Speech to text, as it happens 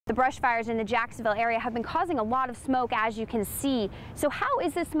The brush fires in the Jacksonville area have been causing a lot of smoke, as you can see. So how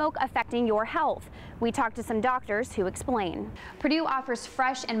is this smoke affecting your health? We talked to some doctors who explain. Purdue offers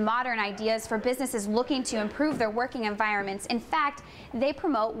fresh and modern ideas for businesses looking to improve their working environments. In fact, they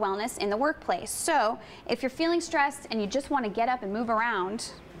promote wellness in the workplace. So if you're feeling stressed and you just want to get up and move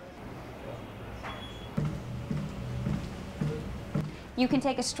around, you can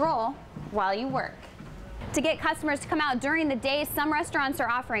take a stroll while you work. To get customers to come out during the day, some restaurants are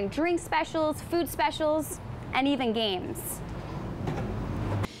offering drink specials, food specials, and even games.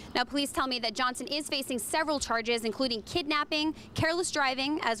 Now, police tell me that Johnson is facing several charges, including kidnapping, careless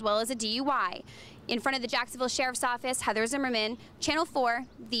driving, as well as a DUI. In front of the Jacksonville Sheriff's Office, Heather Zimmerman, Channel 4,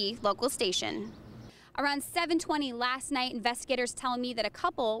 the local station. Around 7:20 last night, investigators tell me that a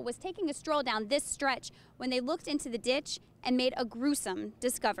couple was taking a stroll down this stretch when they looked into the ditch and made a gruesome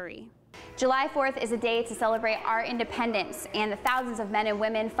discovery. July 4th is a day to celebrate our independence and the thousands of men and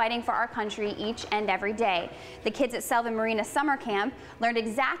women fighting for our country each and every day. The kids at Selvin Marina Summer Camp learned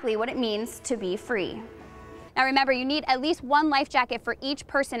exactly what it means to be free. Now remember, you need at least one life jacket for each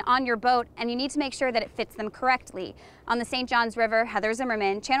person on your boat, and you need to make sure that it fits them correctly. On the St. Johns River, Heather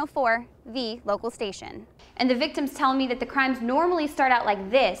Zimmerman, Channel 4, the local station. And the victims tell me that the crimes normally start out like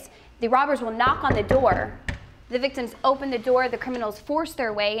this. The robbers will knock on the door. The victims open the door, the criminals force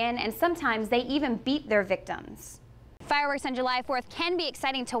their way in, and sometimes they even beat their victims. Fireworks on July 4th can be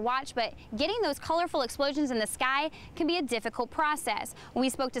exciting to watch, but getting those colorful explosions in the sky can be a difficult process. We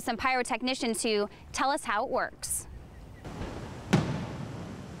spoke to some pyrotechnicians who tell us how it works.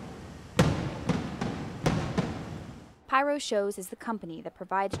 Pyro Shows is the company that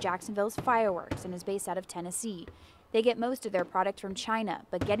provides Jacksonville's fireworks and is based out of Tennessee. They get most of their product from China,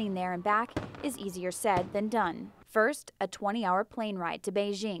 but getting there and back is easier said than done. First, a 20-hour plane ride to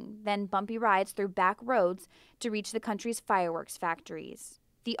Beijing, then bumpy rides through back roads to reach the country's fireworks factories.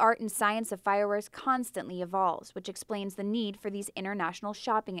 The art and science of fireworks constantly evolves, which explains the need for these international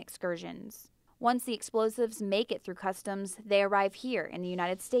shopping excursions. Once the explosives make it through customs, they arrive here in the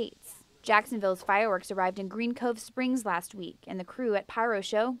United States. Jacksonville's fireworks arrived in Green Cove Springs last week, and the crew at Pyro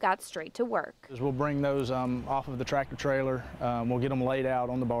Show got straight to work. We'll bring those off of the tractor trailer. We'll get them laid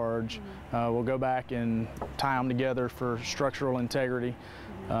out on the barge. We'll go back and tie them together for structural integrity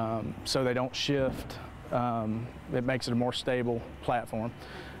so they don't shift. It makes it a more stable platform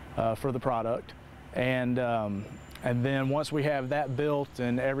for the product. And then once we have that built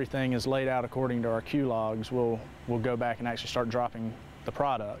and everything is laid out according to our Q logs, we'll go back and actually start dropping the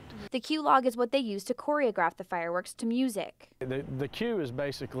product. The Q log is what they use to choreograph the fireworks to music. The cue is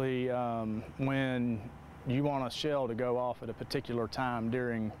basically when you want a shell to go off at a particular time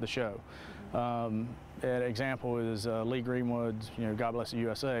during the show. An example is Leigh Greenwood's, God Bless the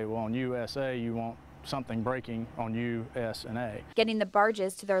USA. Well, on USA, you want something breaking on U.S.A. Getting the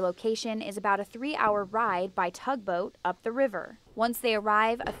barges to their location is about a 3-hour ride by tugboat up the river. Once they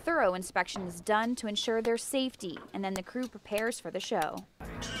arrive, a thorough inspection is done to ensure their safety, and then the crew prepares for the show.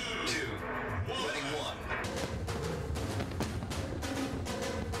 2, 1.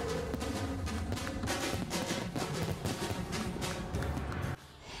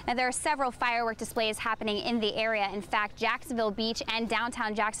 Now, there are several firework displays happening in the area. In fact, Jacksonville Beach and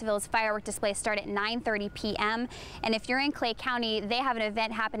downtown Jacksonville's firework displays start at 9:30 p.m. And if you're in Clay County, they have an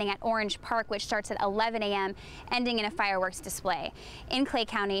event happening at Orange Park, which starts at 11 a.m., ending in a fireworks display. In Clay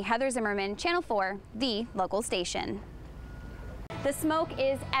County, Heather Zimmerman, Channel 4, the local station. The smoke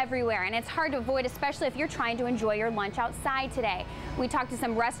is everywhere, and it's hard to avoid, especially if you're trying to enjoy your lunch outside today. We talked to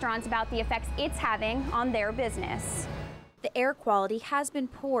some restaurants about the effects it's having on their business. The air quality has been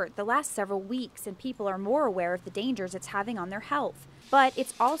poor the last several weeks, and people are more aware of the dangers it's having on their health. But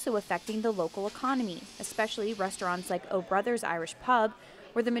it's also affecting the local economy, especially restaurants like O Brothers Irish Pub,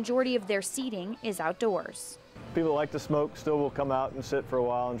 where the majority of their seating is outdoors. People that like to smoke still will come out and sit for a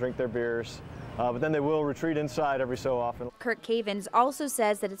while and drink their beers, but then they will retreat inside every so often. Kurt Cavins also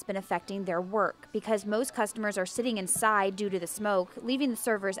says that it's been affecting their work because most customers are sitting inside due to the smoke, leaving the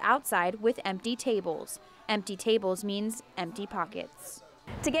servers outside with empty tables. Empty tables means empty pockets.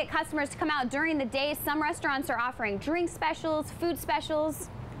 To get customers to come out during the day, some restaurants are offering drink specials, food specials,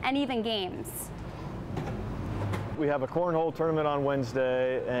 and even games. We have a cornhole tournament on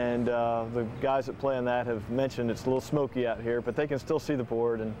Wednesday, and the guys that play in that have mentioned it's a little smoky out here, but they can still see the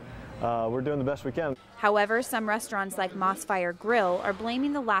board, and we're doing the best we can. However, some restaurants like Mossfire Grill are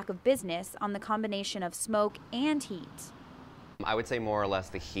blaming the lack of business on the combination of smoke and heat. I would say more or less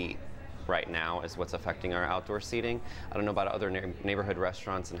the heat. right now is what's affecting our outdoor seating. I don't know about other neighborhood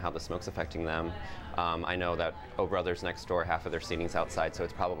restaurants and how the smoke's affecting them. I know that O Brothers next door, half of their seating's outside, so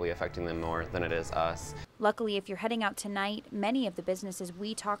it's probably affecting them more than it is us. Luckily, if you're heading out tonight, many of the businesses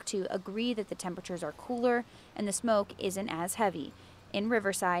we talked to agree that the temperatures are cooler and the smoke isn't as heavy. In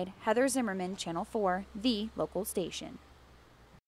Riverside, Heather Zimmerman, Channel 4, the local station.